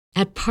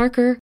At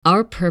Parker,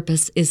 our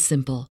purpose is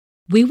simple.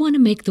 We want to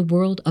make the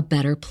world a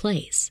better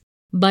place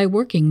by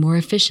working more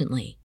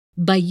efficiently,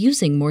 by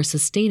using more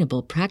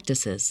sustainable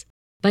practices,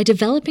 by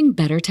developing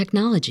better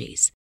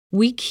technologies.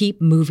 We keep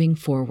moving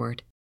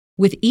forward.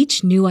 With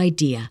each new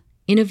idea,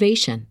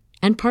 innovation,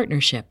 and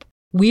partnership,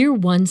 we're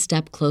one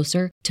step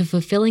closer to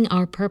fulfilling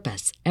our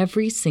purpose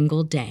every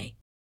single day.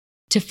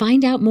 To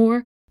find out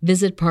more,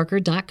 visit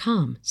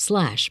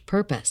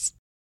parker.com/purpose.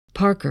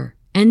 Parker,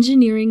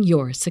 engineering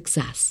your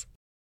success.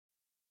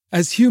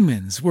 As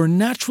humans, we're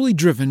naturally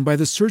driven by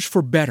the search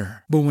for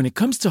better. But when it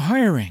comes to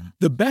hiring,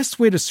 the best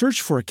way to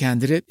search for a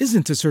candidate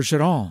isn't to search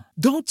at all.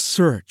 Don't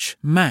search,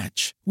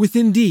 match with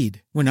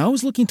Indeed. When I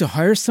was looking to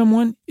hire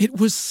someone, it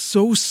was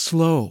so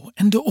slow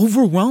and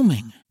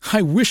overwhelming.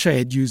 I wish I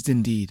had used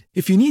Indeed.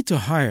 If you need to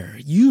hire,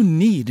 you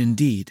need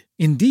Indeed.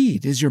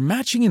 Indeed is your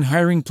matching and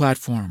hiring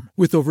platform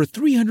with over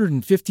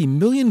 350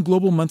 million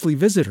global monthly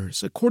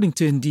visitors, according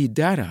to Indeed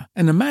data,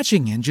 and a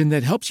matching engine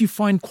that helps you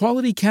find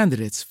quality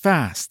candidates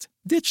fast.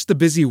 Ditch the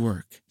busy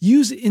work.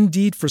 Use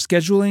Indeed for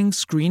scheduling,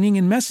 screening,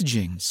 and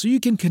messaging so you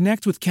can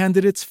connect with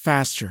candidates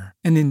faster.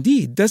 And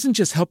Indeed doesn't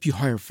just help you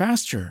hire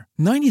faster.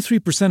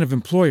 93% of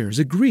employers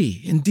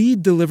agree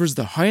Indeed delivers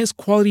the highest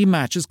quality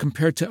matches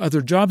compared to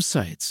other job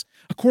sites,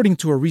 according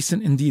to a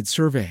recent Indeed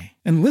survey.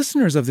 And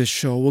listeners of this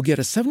show will get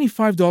a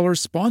 $75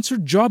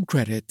 sponsored job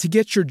credit to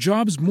get your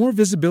jobs more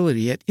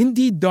visibility at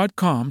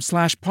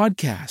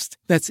Indeed.com/podcast.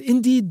 That's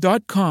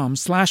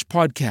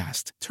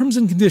Indeed.com/podcast. Terms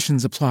and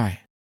conditions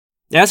apply.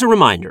 As a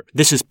reminder,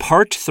 this is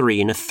part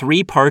 3 in a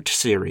 3-part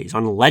series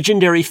on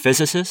legendary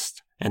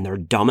physicists and their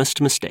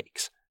dumbest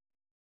mistakes.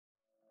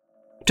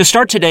 To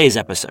start today's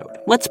episode,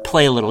 let's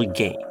play a little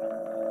game.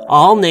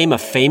 I'll name a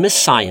famous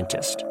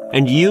scientist,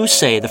 and you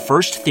say the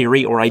first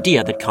theory or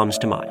idea that comes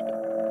to mind.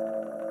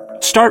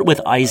 Start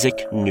with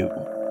Isaac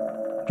Newton.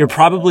 You're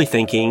probably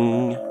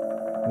thinking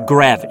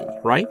gravity,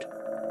 right?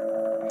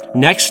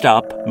 Next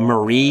up,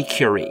 Marie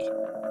Curie.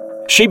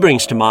 She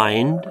brings to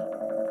mind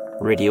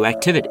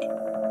radioactivity.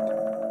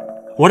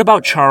 What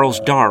about Charles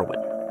Darwin?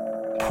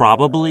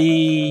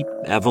 Probably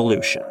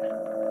evolution.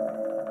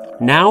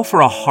 Now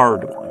for a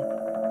hard one.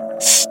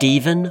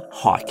 Stephen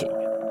Hawking.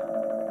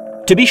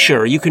 To be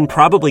sure, you can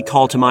probably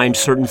call to mind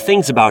certain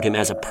things about him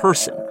as a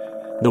person.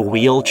 The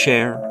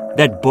wheelchair,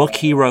 that book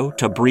he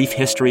wrote, A Brief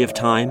History of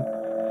Time,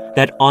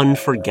 that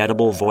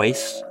unforgettable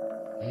voice.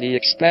 The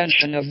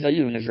expansion of the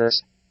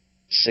universe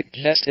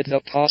suggested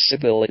the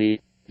possibility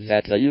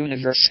that the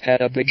universe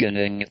had a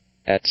beginning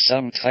at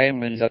some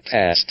time in the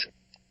past.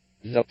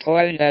 The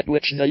point at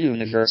which the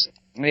universe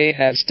may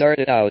have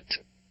started out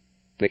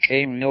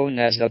became known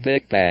as the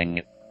Big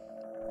Bang.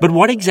 But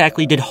what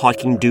exactly did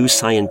Hawking do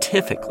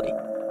scientifically?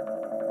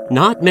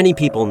 Not many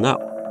people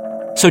know.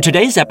 So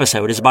today's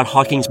episode is about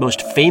Hawking's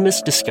most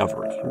famous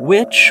discovery,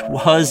 which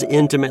was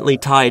intimately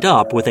tied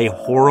up with a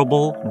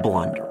horrible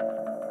blunder.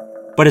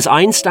 But as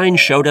Einstein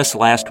showed us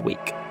last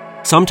week,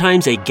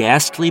 sometimes a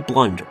ghastly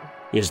blunder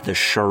is the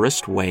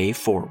surest way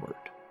forward.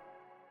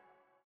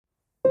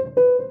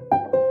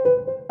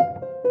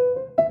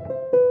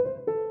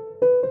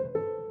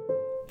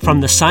 From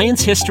the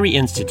Science History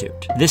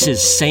Institute, this is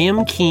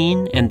Sam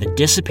Keene and the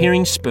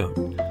Disappearing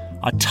Spoon,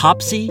 a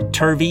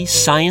topsy-turvy,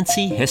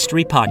 science-y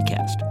history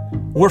podcast,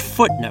 where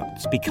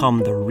footnotes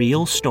become the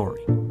real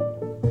story.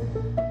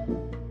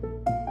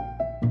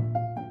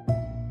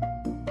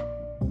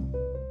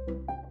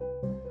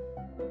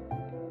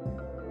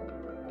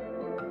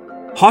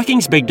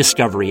 Hawking's big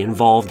discovery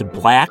involved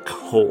black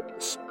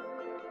holes.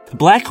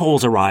 Black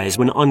holes arise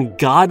when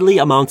ungodly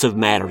amounts of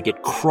matter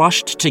get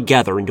crushed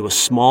together into a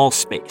small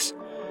space.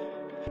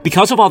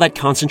 Because of all that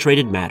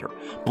concentrated matter,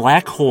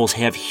 black holes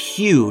have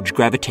huge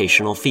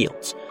gravitational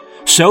fields.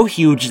 So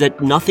huge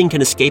that nothing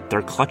can escape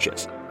their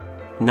clutches.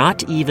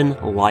 Not even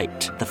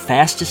light, the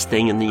fastest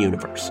thing in the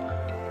universe.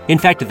 In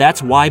fact,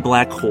 that's why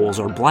black holes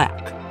are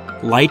black.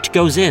 Light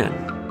goes in,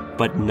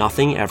 but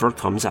nothing ever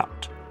comes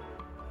out.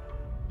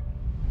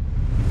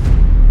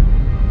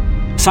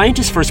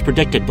 Scientists first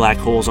predicted black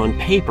holes on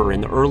paper in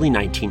the early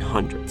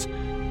 1900s.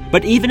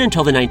 But even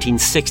until the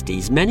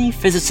 1960s, many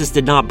physicists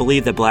did not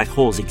believe that black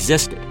holes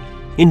existed.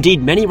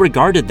 Indeed, many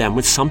regarded them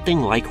with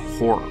something like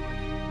horror.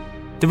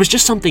 There was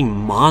just something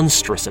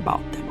monstrous about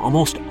them,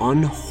 almost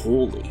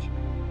unholy.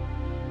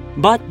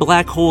 But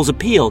black holes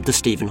appealed to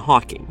Stephen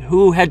Hawking,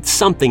 who had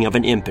something of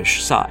an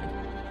impish side.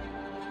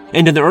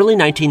 And in the early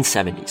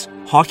 1970s,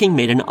 Hawking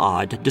made an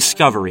odd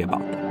discovery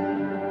about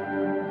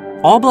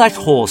them. All black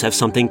holes have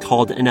something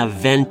called an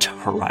event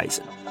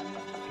horizon.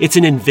 It's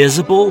an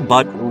invisible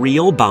but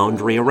real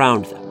boundary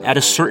around them, at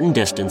a certain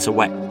distance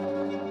away.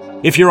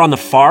 If you're on the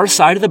far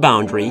side of the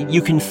boundary,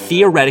 you can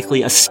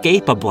theoretically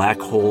escape a black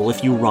hole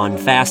if you run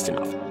fast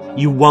enough.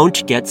 You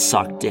won't get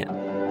sucked in.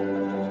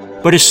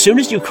 But as soon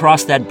as you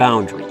cross that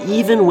boundary,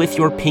 even with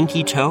your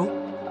pinky toe,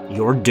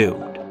 you're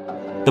doomed.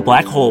 The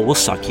black hole will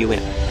suck you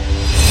in.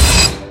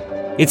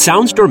 It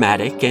sounds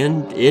dramatic,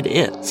 and it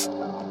is.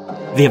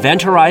 The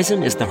event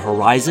horizon is the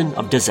horizon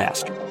of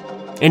disaster.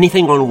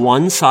 Anything on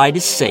one side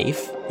is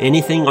safe,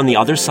 anything on the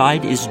other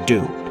side is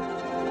doomed.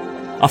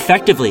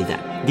 Effectively,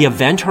 then, the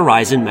event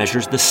horizon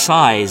measures the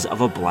size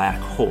of a black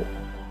hole.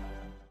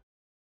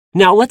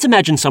 Now, let's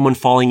imagine someone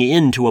falling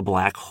into a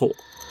black hole.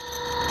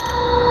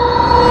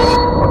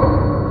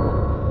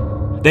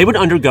 They would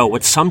undergo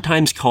what's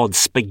sometimes called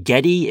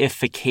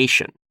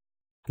spaghetti-ification.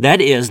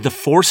 That is, the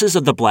forces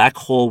of the black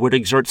hole would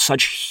exert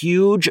such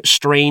huge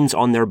strains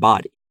on their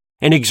body,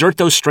 and exert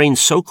those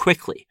strains so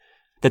quickly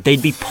that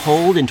they'd be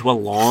pulled into a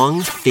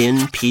long,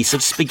 thin piece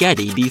of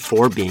spaghetti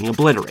before being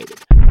obliterated.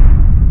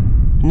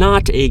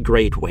 Not a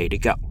great way to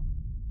go.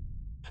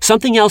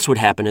 Something else would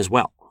happen as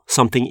well,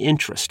 something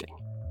interesting.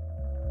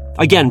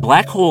 Again,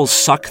 black holes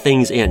suck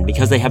things in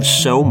because they have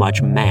so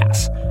much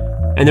mass,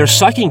 and their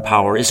sucking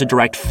power is a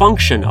direct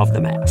function of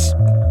the mass.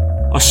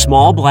 A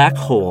small black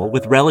hole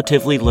with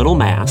relatively little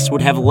mass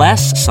would have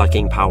less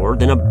sucking power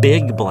than a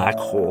big black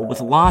hole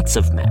with lots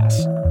of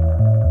mass.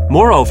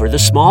 Moreover, the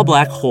small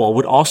black hole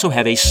would also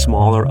have a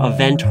smaller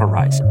event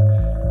horizon.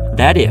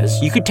 That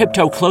is, you could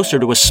tiptoe closer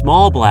to a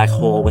small black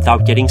hole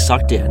without getting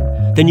sucked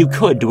in than you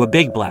could to a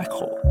big black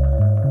hole.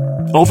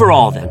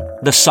 Overall, then,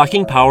 the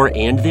sucking power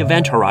and the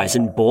event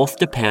horizon both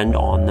depend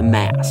on the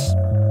mass.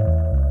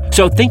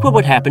 So think what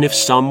would happen if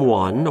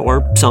someone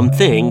or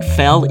something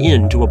fell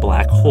into a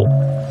black hole.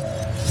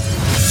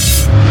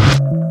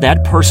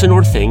 That person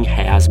or thing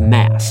has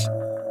mass.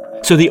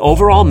 So the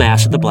overall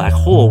mass of the black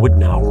hole would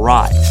now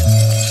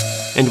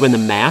rise. And when the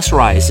mass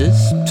rises,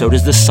 so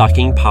does the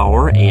sucking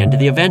power and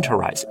the event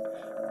horizon.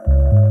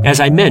 As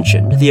I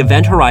mentioned, the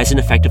event horizon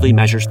effectively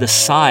measures the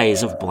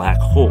size of black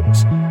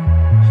holes.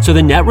 So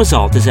the net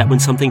result is that when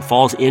something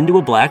falls into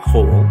a black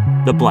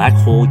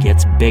hole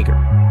gets bigger.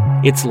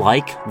 It's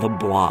like the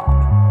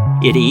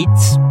blob. It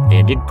eats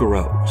and it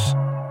grows.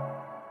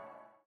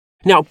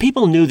 Now,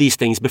 people knew these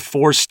things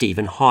before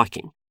Stephen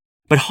Hawking,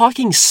 but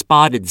Hawking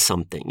spotted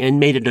something and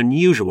made an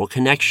unusual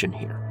connection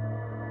here.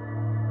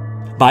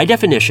 By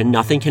definition,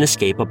 nothing can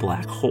escape a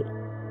black hole.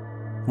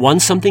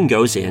 Once something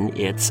goes in,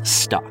 it's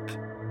stuck.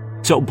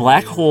 So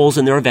black holes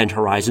and their event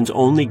horizons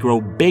only grow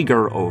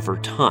bigger over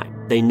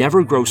time. They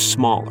never grow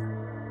smaller.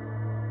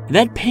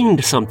 That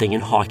pinged something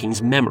in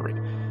Hawking's memory,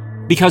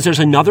 because there's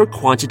another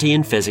quantity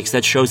in physics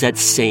that shows that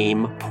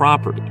same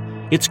property.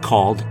 It's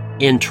called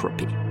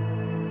entropy.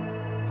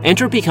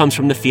 Entropy comes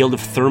from the field of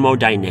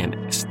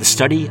thermodynamics, the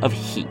study of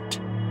heat.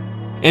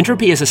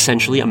 Entropy is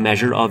essentially a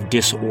measure of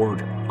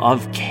disorder,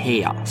 of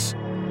chaos.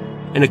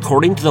 And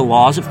according to the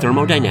laws of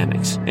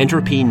thermodynamics,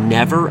 entropy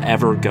never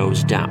ever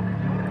goes down.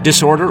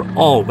 Disorder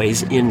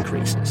always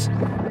increases.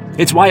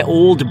 It's why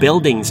old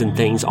buildings and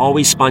things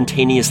always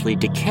spontaneously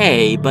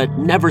decay, but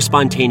never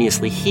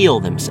spontaneously heal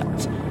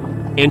themselves.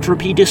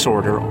 Entropy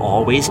disorder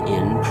always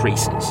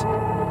increases.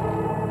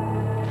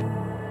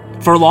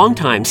 For a long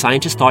time,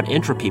 scientists thought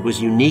entropy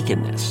was unique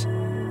in this.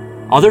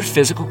 Other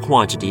physical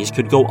quantities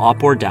could go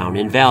up or down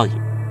in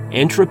value.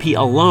 Entropy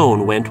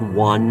alone went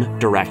one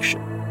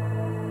direction.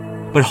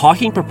 But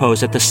Hawking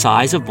proposed that the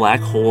size of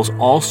black holes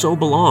also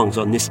belongs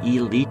on this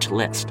elite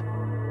list.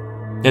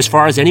 As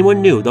far as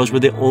anyone knew, those were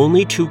the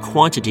only two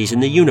quantities in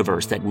the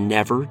universe that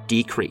never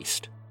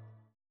decreased.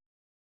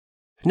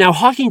 Now,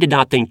 Hawking did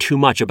not think too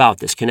much about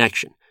this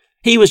connection.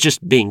 He was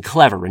just being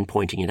clever in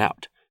pointing it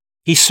out.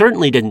 He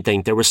certainly didn't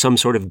think there was some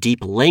sort of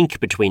deep link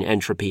between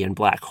entropy and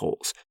black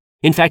holes.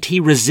 In fact, he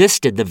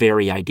resisted the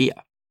very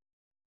idea.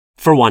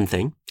 For one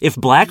thing, if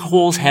black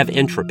holes have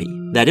entropy,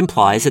 that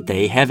implies that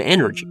they have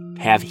energy,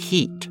 have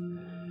heat.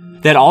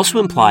 That also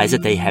implies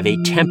that they have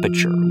a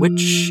temperature,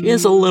 which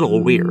is a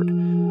little weird.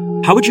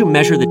 How would you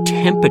measure the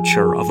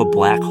temperature of a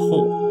black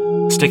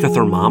hole? Stick a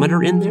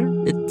thermometer in there?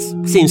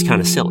 It seems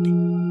kind of silly.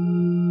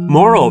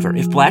 Moreover,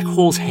 if black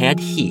holes had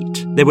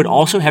heat, they would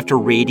also have to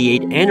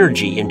radiate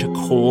energy into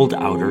cold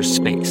outer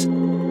space.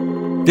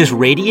 This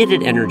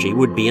radiated energy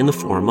would be in the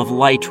form of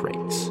light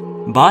rays.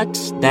 But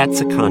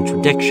that's a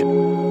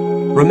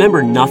contradiction.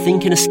 Remember, nothing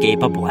can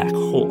escape a black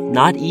hole,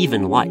 not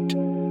even light.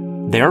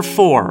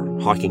 Therefore,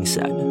 Hawking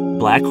said,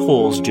 black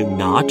holes do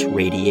not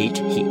radiate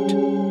heat.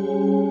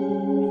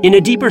 In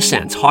a deeper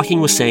sense,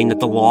 Hawking was saying that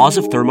the laws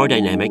of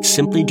thermodynamics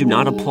simply do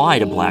not apply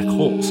to black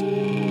holes.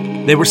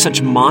 They were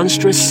such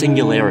monstrous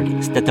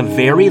singularities that the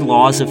very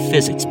laws of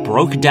physics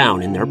broke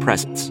down in their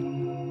presence.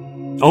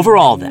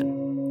 Overall,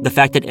 then, the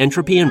fact that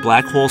entropy and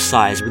black hole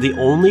size were the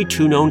only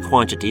two known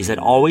quantities that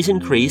always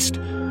increased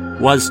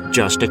was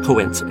just a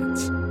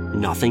coincidence,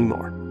 nothing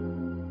more.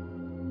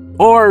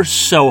 Or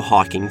so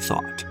Hawking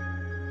thought.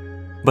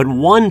 But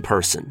one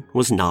person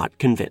was not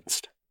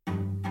convinced.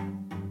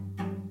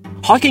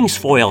 Hawking's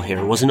foil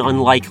here was an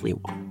unlikely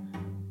one.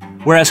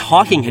 Whereas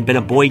Hawking had been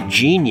a boy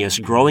genius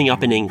growing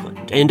up in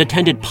England and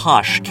attended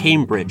posh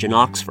Cambridge and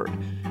Oxford,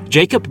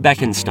 Jacob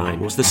Bekenstein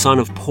was the son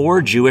of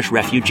poor Jewish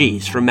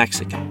refugees from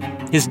Mexico.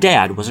 His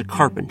dad was a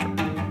carpenter.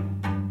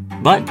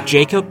 But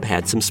Jacob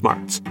had some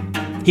smarts.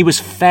 He was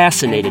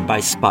fascinated by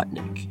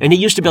Sputnik, and he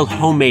used to build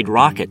homemade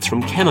rockets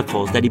from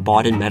chemicals that he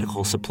bought in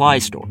medical supply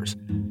stores.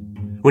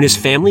 When his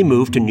family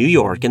moved to New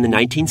York in the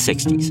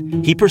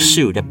 1960s, he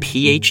pursued a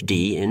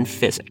PhD in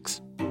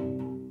physics.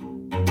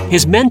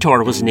 His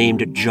mentor was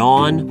named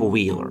John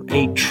Wheeler,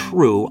 a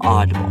true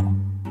oddball.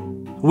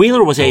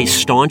 Wheeler was a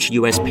staunch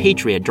U.S.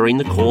 patriot during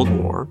the Cold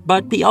War,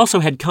 but he also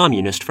had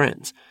communist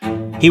friends.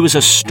 He was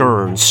a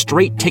stern,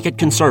 straight-ticket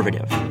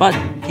conservative, but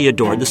he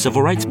adored the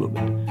civil rights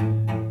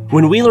movement.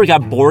 When Wheeler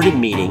got bored at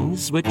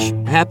meetings, which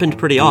happened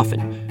pretty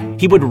often,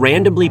 he would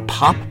randomly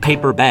pop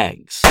paper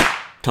bags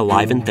to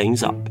liven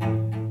things up,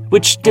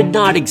 which did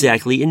not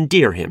exactly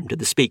endear him to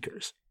the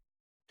speakers.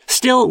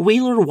 Still,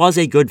 Wheeler was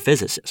a good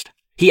physicist.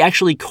 He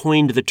actually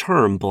coined the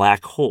term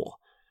black hole,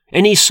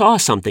 and he saw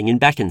something in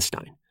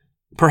Bekenstein.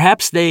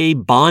 Perhaps they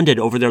bonded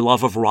over their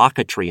love of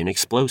rocketry and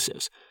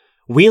explosives.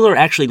 Wheeler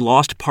actually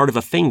lost part of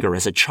a finger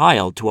as a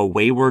child to a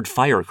wayward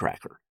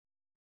firecracker.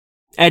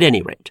 At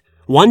any rate,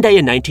 one day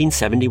in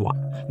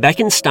 1971,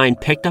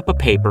 Bekenstein picked up a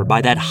paper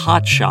by that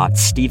hotshot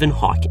Stephen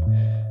Hawking.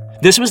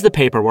 This was the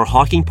paper where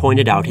Hawking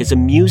pointed out his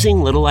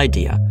amusing little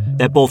idea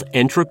that both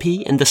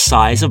entropy and the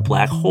size of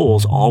black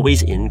holes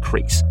always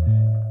increase.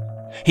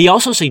 He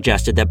also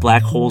suggested that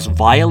black holes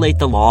violate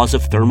the laws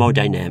of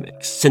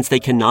thermodynamics, since they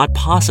cannot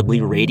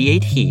possibly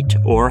radiate heat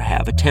or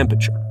have a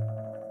temperature.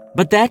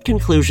 But that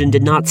conclusion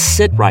did not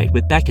sit right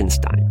with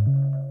Bekenstein.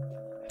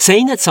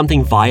 Saying that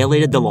something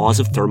violated the laws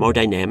of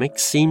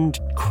thermodynamics seemed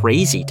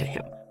crazy to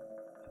him.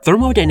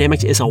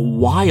 Thermodynamics is a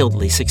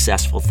wildly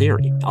successful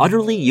theory,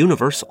 utterly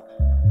universal.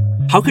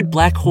 How could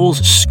black holes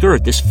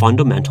skirt this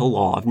fundamental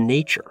law of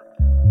nature?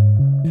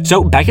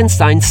 So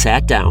Bekenstein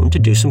sat down to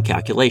do some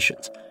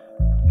calculations.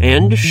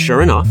 And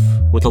sure enough,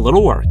 with a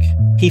little work,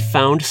 he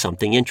found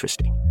something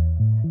interesting.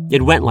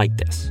 It went like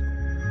this.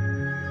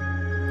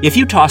 If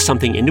you toss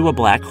something into a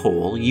black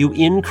hole, you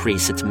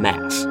increase its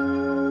mass.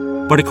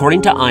 But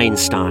according to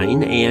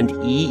Einstein and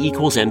E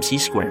equals mc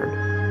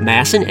squared,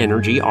 mass and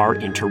energy are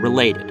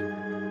interrelated.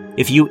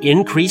 If you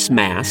increase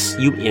mass,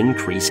 you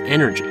increase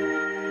energy.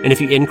 And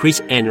if you increase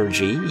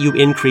energy, you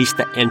increase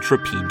the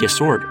entropy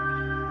disorder.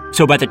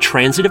 So by the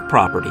transitive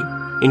property,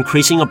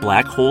 increasing a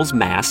black hole's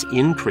mass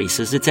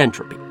increases its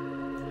entropy.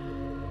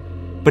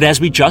 But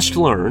as we just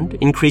learned,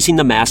 increasing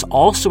the mass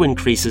also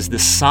increases the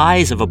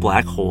size of a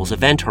black hole's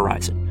event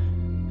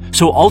horizon.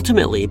 So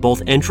ultimately,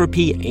 both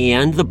entropy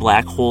and the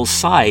black hole's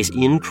size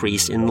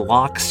increase in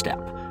lockstep.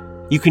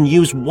 You can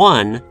use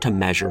one to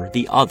measure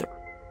the other.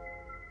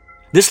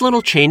 This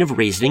little chain of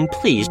reasoning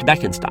pleased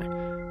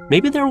Bekenstein.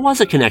 Maybe there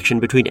was a connection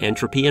between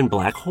entropy and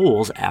black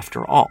holes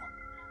after all.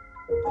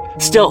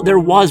 Still, there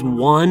was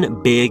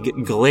one big,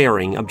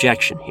 glaring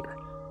objection here.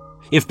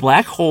 If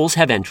black holes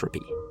have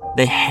entropy,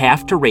 they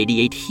have to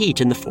radiate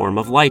heat in the form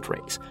of light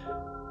rays.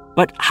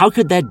 But how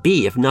could that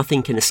be if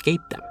nothing can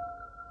escape them?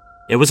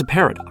 It was a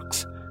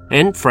paradox,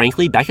 and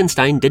frankly,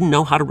 Bekenstein didn't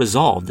know how to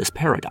resolve this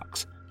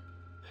paradox.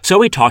 So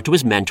he talked to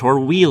his mentor,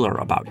 Wheeler,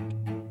 about it.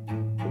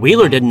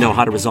 Wheeler didn't know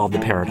how to resolve the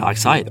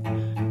paradox either,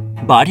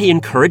 but he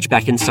encouraged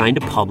Bekenstein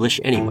to publish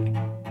anyway.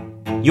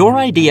 Your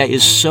idea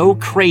is so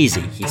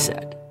crazy, he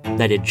said,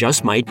 that it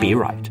just might be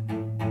right.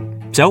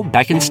 So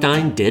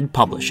Bekenstein did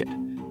publish it,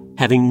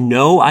 having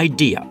no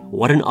idea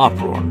what an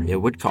uproar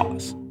it would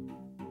cause.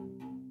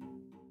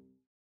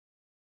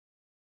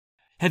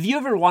 Have you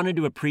ever wanted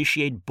to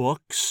appreciate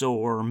books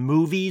or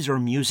movies or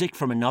music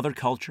from another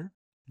culture?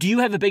 Do you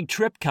have a big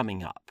trip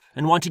coming up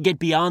and want to get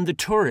beyond the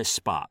tourist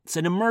spots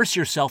and immerse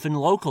yourself in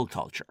local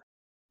culture?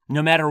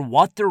 No matter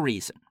what the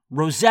reason,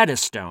 Rosetta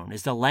Stone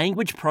is the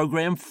language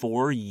program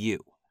for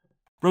you.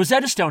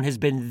 Rosetta Stone has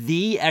been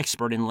the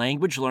expert in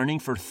language learning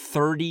for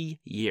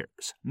 30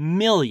 years.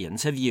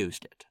 Millions have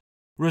used it.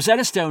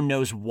 Rosetta Stone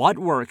knows what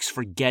works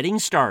for getting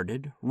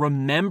started,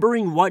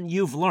 remembering what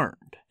you've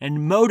learned,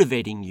 and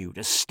motivating you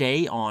to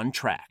stay on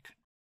track.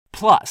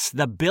 Plus,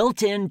 the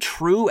built-in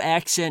True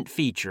Accent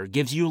feature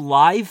gives you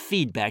live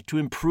feedback to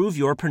improve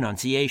your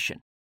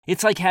pronunciation.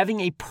 It's like having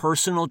a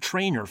personal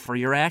trainer for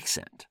your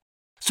accent.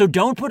 So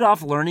don't put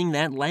off learning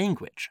that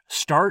language.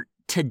 Start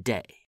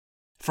today.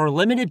 For a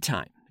limited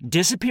time,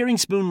 Disappearing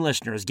Spoon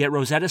listeners get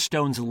Rosetta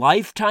Stone's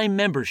lifetime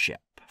membership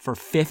for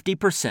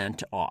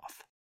 50%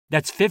 off.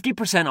 That's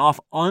 50% off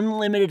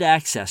unlimited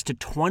access to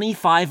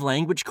 25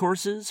 language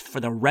courses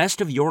for the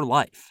rest of your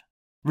life.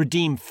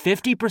 Redeem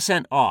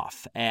 50%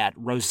 off at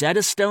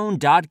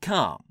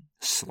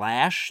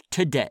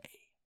rosettastone.com/today.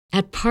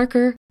 At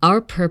Parker, our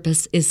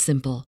purpose is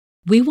simple.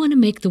 We want to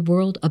make the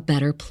world a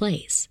better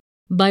place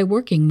by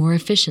working more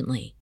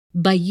efficiently,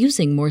 by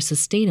using more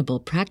sustainable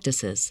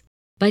practices,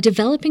 by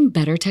developing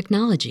better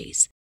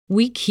technologies.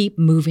 We keep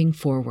moving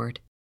forward.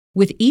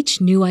 With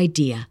each new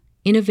idea,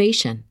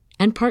 innovation,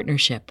 and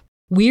partnership,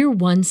 we're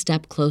one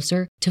step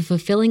closer to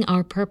fulfilling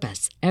our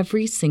purpose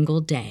every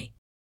single day.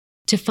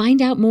 To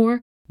find out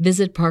more,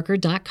 visit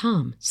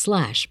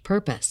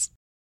parker.com/purpose.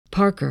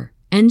 Parker,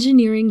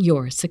 engineering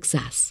your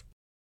success.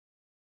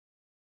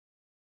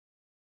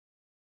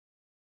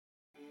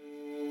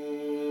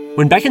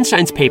 When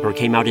Bekenstein's paper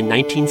came out in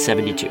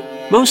 1972,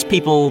 most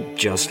people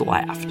just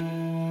laughed.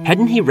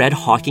 Hadn't he read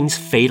Hawking's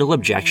fatal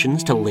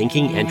objections to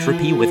linking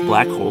entropy with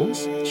black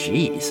holes?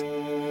 Jeez.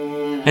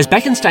 As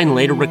Bekenstein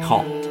later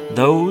recalled,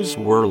 those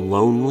were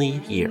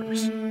lonely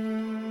years.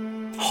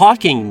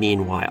 Hawking,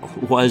 meanwhile,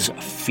 was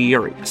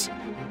furious.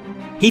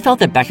 He felt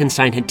that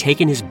Bekenstein had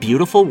taken his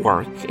beautiful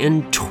work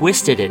and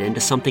twisted it into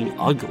something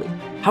ugly.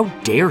 How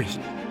dare he?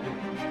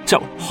 So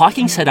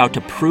Hawking set out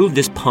to prove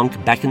this punk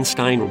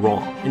Bekenstein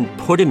wrong and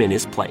put him in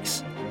his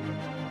place.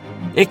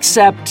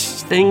 Except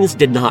things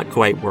did not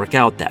quite work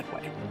out that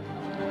way.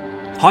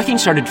 Hawking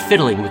started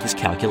fiddling with his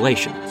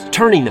calculations,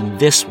 turning them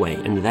this way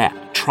and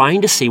that,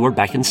 trying to see where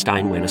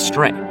Bekenstein went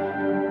astray.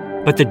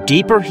 But the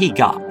deeper he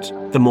got,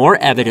 the more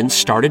evidence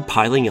started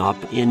piling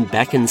up in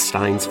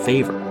Bekenstein's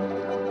favor.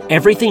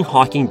 Everything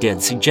Hawking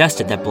did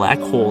suggested that black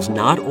holes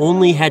not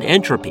only had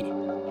entropy,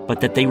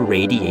 but that they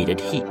radiated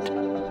heat.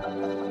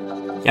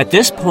 At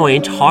this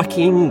point,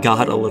 Hawking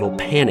got a little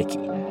panicky.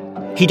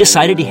 He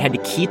decided he had to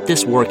keep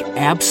this work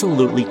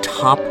absolutely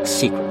top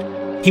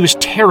secret. He was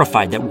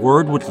terrified that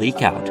word would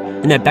leak out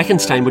and that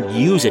Bekenstein would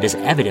use it as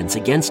evidence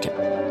against him.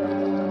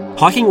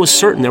 Hawking was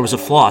certain there was a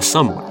flaw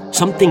somewhere,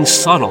 something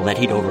subtle that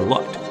he'd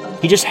overlooked.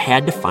 He just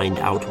had to find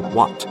out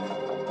what.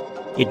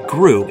 It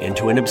grew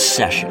into an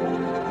obsession.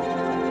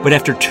 But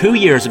after 2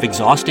 years of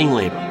exhausting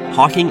labor,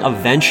 Hawking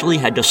eventually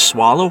had to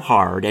swallow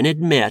hard and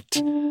admit,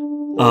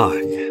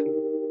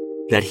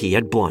 that he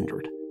had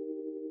blundered.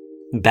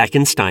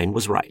 Bekenstein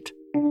was right.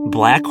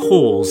 Black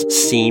holes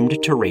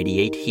seemed to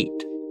radiate heat.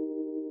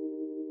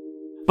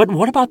 But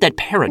what about that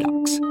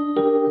paradox?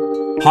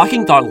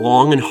 Hawking thought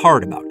long and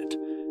hard about it.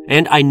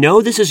 And I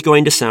know this is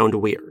going to sound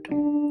weird.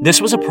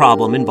 This was a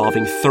problem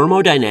involving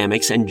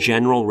thermodynamics and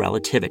general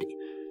relativity.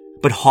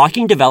 But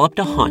Hawking developed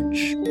a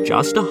hunch,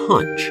 just a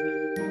hunch,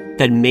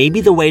 that maybe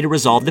the way to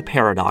resolve the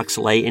paradox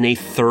lay in a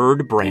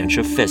third branch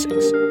of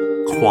physics,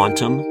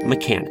 quantum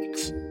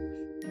mechanics.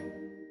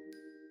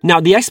 Now,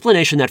 the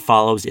explanation that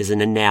follows is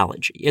an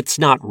analogy. It's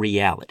not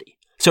reality.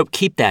 So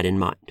keep that in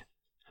mind.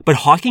 But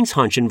Hawking's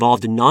hunch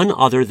involved none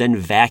other than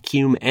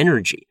vacuum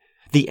energy,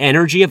 the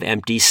energy of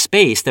empty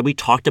space that we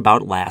talked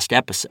about last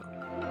episode.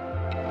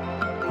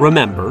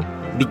 Remember,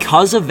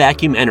 because of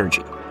vacuum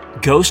energy,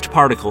 ghost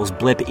particles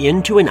blip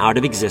into and out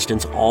of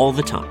existence all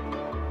the time.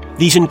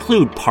 These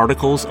include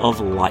particles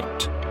of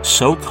light,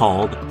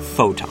 so-called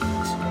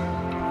photons.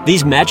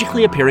 These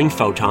magically appearing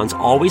photons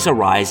always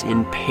arise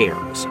in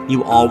pairs.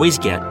 You always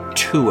get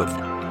 2 of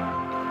them.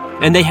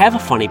 And they have a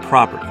funny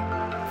property.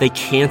 They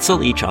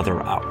cancel each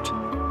other out.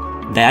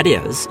 That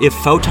is, if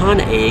photon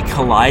A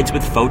collides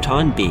with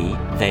photon B,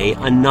 they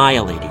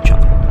annihilate each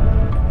other.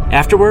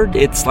 Afterward,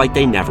 it's like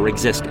they never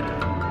existed.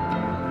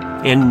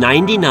 And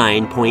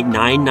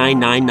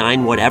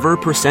 99.9999 whatever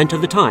 %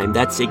 of the time,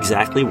 that's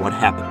exactly what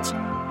happens.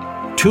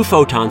 2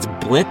 photons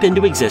blip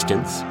into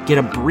existence, get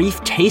a brief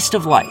taste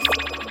of life,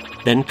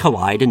 then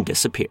collide and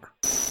disappear.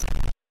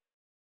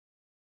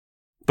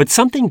 But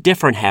something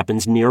different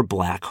happens near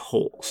black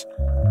holes.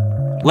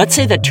 Let's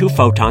say that 2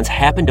 photons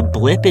happen to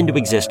blip into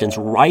existence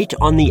right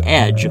on the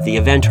edge of the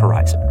event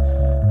horizon.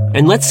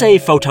 And let's say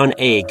photon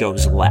A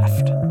goes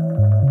left.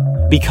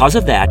 Because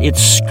of that, it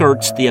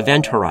skirts the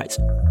event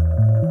horizon.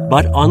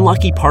 But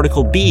unlucky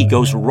particle B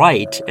goes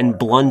right and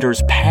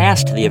blunders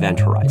past the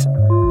event horizon.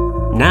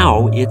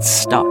 Now it's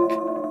stuck.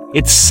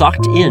 It's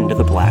sucked into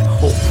the black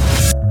hole.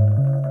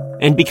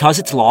 And because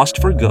it's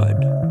lost for good,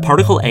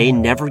 particle A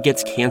never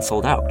gets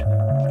canceled out.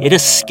 It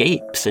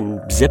escapes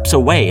and zips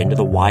away into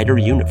the wider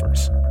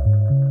universe.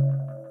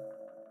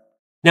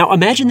 Now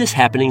imagine this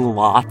happening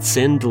lots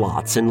and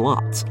lots and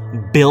lots,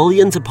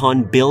 billions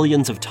upon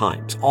billions of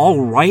times,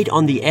 all right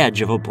on the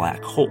edge of a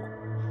black hole.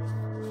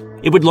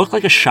 It would look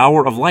like a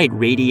shower of light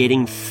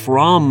radiating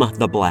from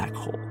the black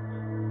hole.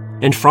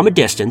 And from a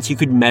distance, you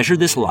could measure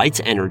this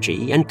light's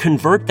energy and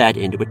convert that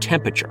into a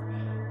temperature.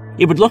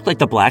 It would look like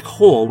the black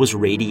hole was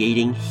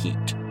radiating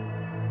heat.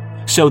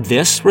 So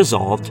this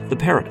resolved the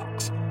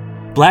paradox.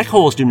 Black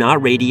holes do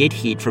not radiate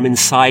heat from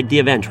inside the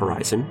event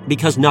horizon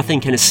because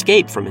nothing can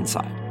escape from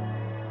inside.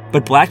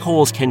 But black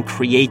holes can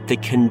create the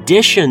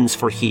conditions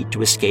for heat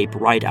to escape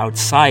right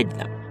outside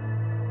them.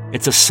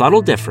 It's a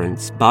subtle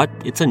difference, but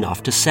it's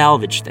enough to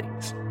salvage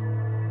things.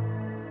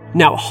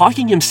 Now,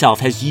 Hawking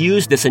himself has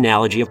used this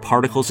analogy of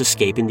particles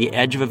escaping the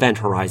edge of event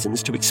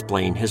horizons to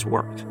explain his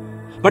work.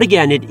 But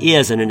again, it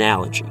is an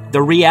analogy.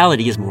 The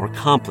reality is more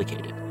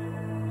complicated.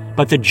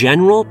 But the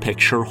general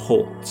picture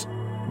holds.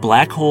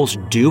 Black holes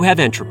do have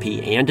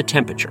entropy and a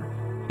temperature,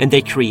 and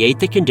they create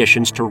the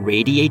conditions to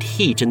radiate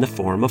heat in the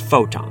form of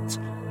photons.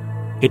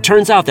 It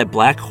turns out that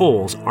black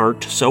holes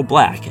aren't so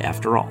black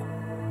after all.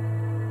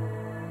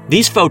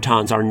 These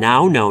photons are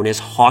now known as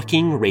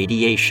Hawking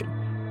radiation.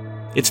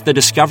 It's the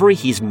discovery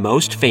he's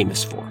most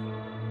famous for,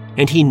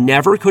 and he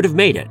never could have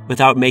made it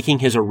without making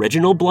his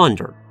original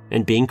blunder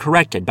and being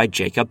corrected by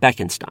Jacob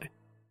Bekenstein.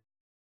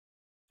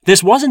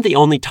 This wasn't the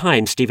only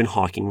time Stephen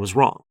Hawking was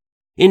wrong.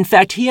 In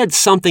fact, he had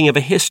something of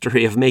a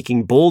history of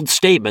making bold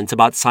statements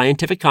about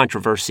scientific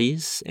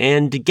controversies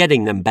and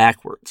getting them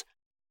backwards.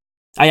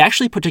 I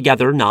actually put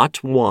together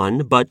not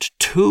 1, but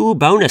 2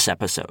 bonus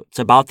episodes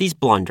about these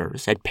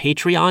blunders at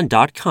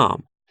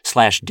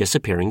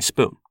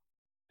patreon.com/disappearingspoon.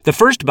 The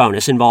first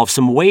bonus involves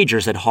some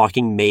wagers that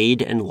Hawking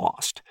made and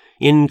lost,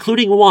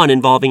 including one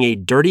involving a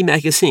dirty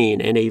magazine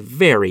and a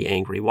very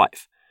angry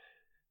wife.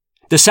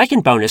 The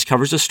second bonus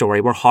covers a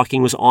story where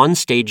Hawking was on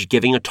stage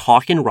giving a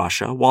talk in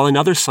Russia while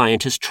another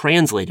scientist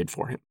translated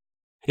for him.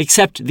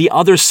 Except the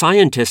other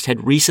scientist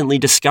had recently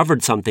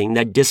discovered something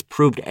that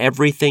disproved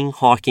everything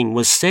Hawking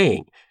was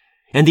saying,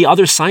 and the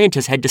other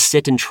scientist had to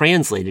sit and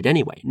translate it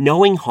anyway,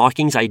 knowing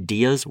Hawking's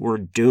ideas were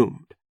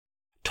doomed.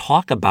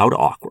 Talk about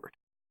awkward.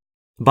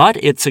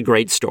 But it's a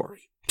great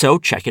story, so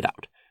check it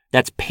out.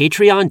 That's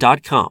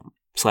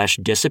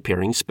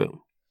patreon.com/disappearingspoon.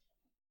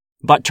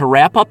 But to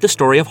wrap up the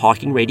story of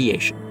Hawking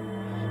radiation,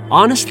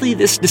 honestly,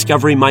 this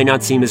discovery might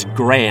not seem as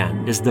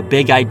grand as the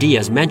big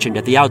ideas mentioned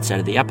at the outset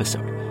of the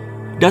episode.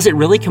 Does it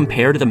really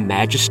compare to the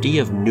majesty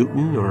of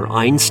Newton or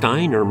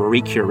Einstein or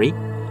Marie Curie?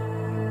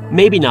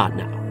 Maybe not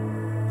now.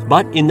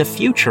 But in the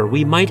future,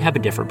 we might have a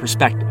different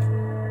perspective.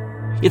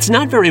 It's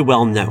not very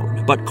well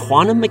known, but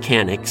quantum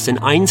mechanics and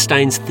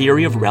Einstein's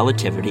theory of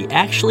relativity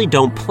actually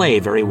don't play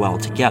very well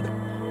together.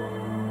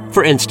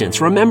 For instance,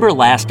 remember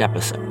last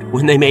episode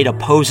when they made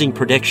opposing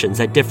predictions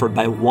that differed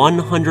by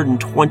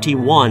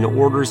 121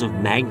 orders of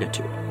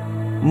magnitude?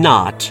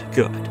 Not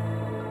good.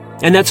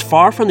 And that's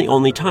far from the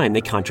only time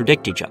they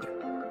contradict each other.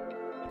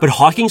 But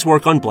Hawking's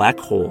work on black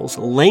holes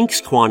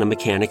links quantum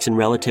mechanics and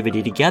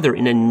relativity together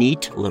in a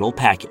neat little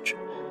package.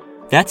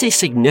 That's a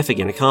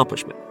significant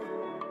accomplishment.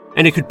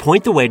 And it could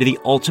point the way to the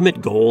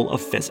ultimate goal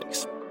of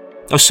physics,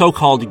 a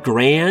so-called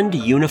grand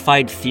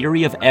unified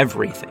theory of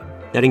everything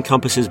that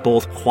encompasses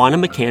both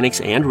quantum mechanics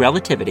and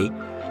relativity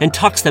and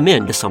tucks them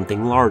into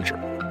something larger.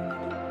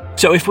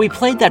 So if we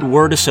played that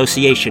word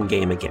association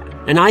game again,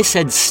 and I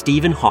said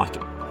Stephen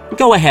Hawking,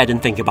 go ahead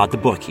and think about the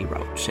book he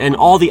wrote and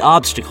all the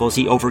obstacles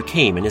he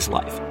overcame in his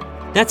life.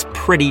 That's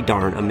pretty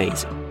darn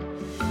amazing.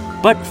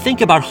 But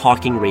think about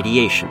Hawking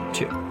radiation,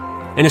 too,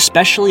 and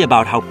especially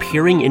about how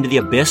peering into the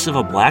abyss of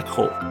a black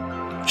hole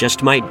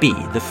just might be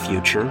the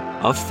future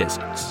of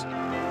physics.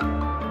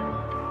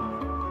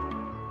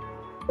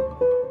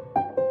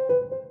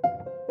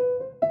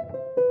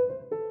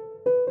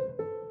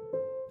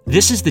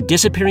 This is the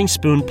Disappearing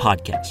Spoon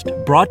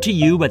podcast, brought to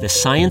you by the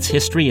Science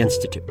History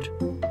Institute.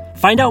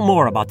 Find out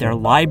more about their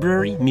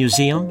library,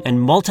 museum, and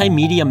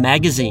multimedia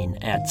magazine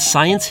at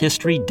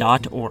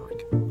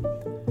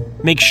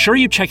sciencehistory.org. Make sure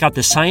you check out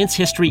the Science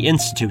History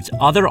Institute's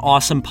other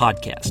awesome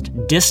podcast,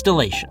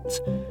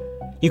 Distillations.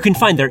 You can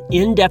find their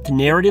in-depth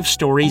narrative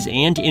stories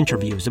and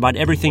interviews about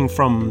everything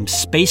from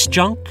space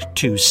junk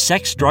to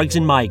sex, drugs,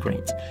 and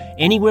migraines,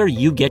 anywhere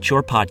you get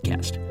your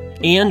podcast,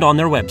 and on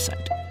their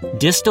website,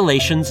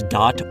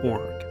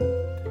 distillations.org.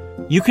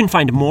 You can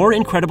find more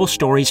incredible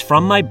stories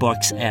from my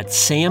books at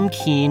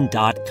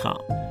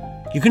samkeen.com.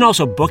 You can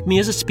also book me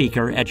as a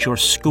speaker at your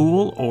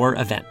school or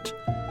event.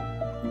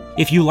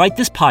 If you like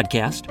this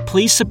podcast,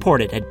 please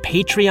support it at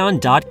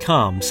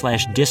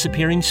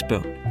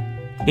patreon.com/disappearingspoon.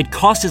 It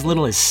costs as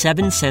little as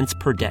 7 cents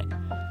per day.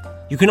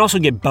 You can also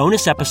get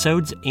bonus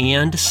episodes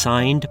and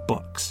signed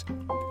books.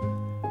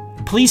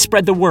 Please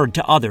spread the word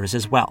to others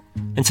as well,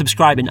 and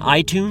subscribe in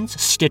iTunes,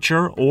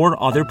 Stitcher,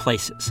 or other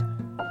places.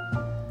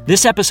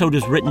 This episode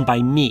was written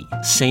by me,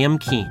 Sam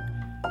Keen.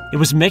 It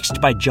was mixed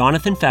by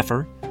Jonathan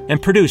Pfeffer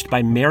and produced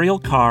by Mariel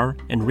Carr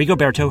and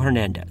Rigoberto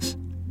Hernandez.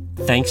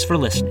 Thanks for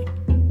listening.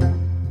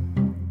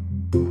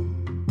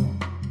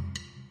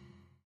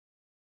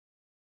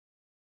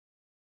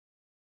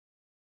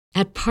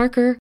 At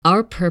Parker,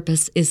 our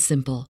purpose is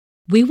simple.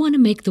 We want to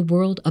make the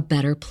world a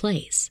better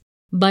place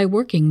by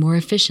working more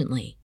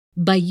efficiently,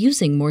 by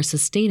using more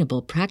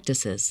sustainable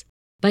practices,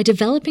 by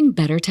developing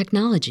better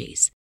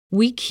technologies.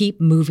 We keep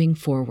moving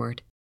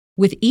forward.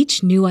 With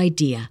each new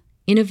idea,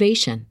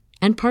 innovation,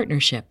 and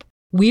partnership,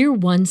 we're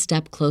one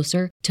step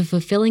closer to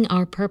fulfilling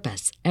our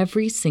purpose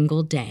every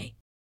single day.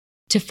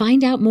 To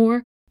find out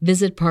more,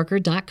 visit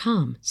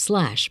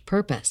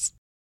parker.com/purpose.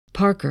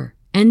 Parker,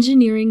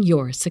 engineering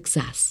your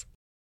success.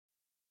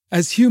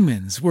 As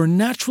humans, we're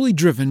naturally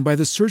driven by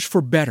the search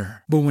for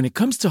better. But when it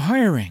comes to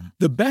hiring,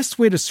 the best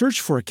way to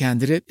search for a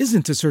candidate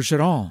isn't to search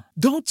at all.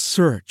 Don't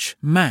search,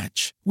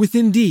 match with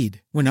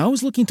Indeed. When I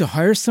was looking to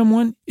hire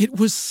someone, it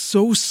was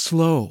so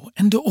slow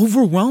and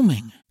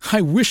overwhelming.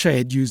 I wish I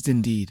had used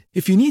Indeed.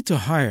 If you need to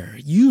hire,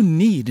 you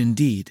need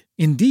Indeed.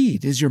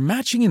 Indeed is your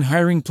matching and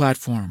hiring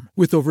platform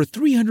with over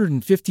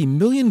 350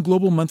 million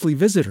global monthly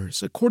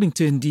visitors, according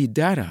to Indeed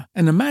data,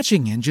 and a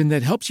matching engine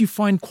that helps you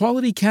find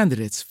quality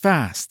candidates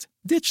fast.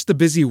 Ditch the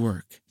busy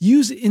work.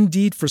 Use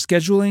Indeed for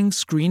scheduling,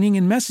 screening,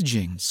 and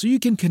messaging so you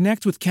can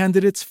connect with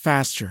candidates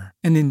faster.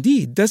 And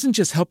Indeed doesn't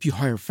just help you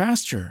hire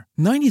faster.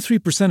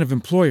 93% of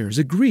employers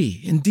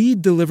agree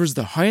Indeed delivers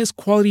the highest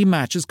quality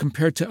matches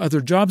compared to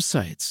other job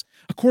sites,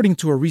 according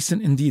to a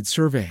recent Indeed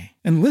survey.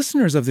 And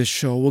listeners of this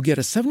show will get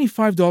a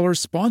 $75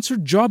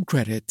 sponsored job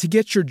credit to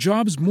get your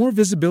jobs more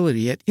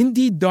visibility at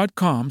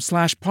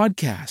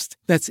Indeed.com/podcast.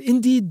 That's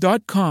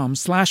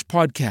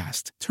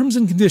Indeed.com/podcast. Terms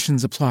and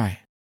conditions apply.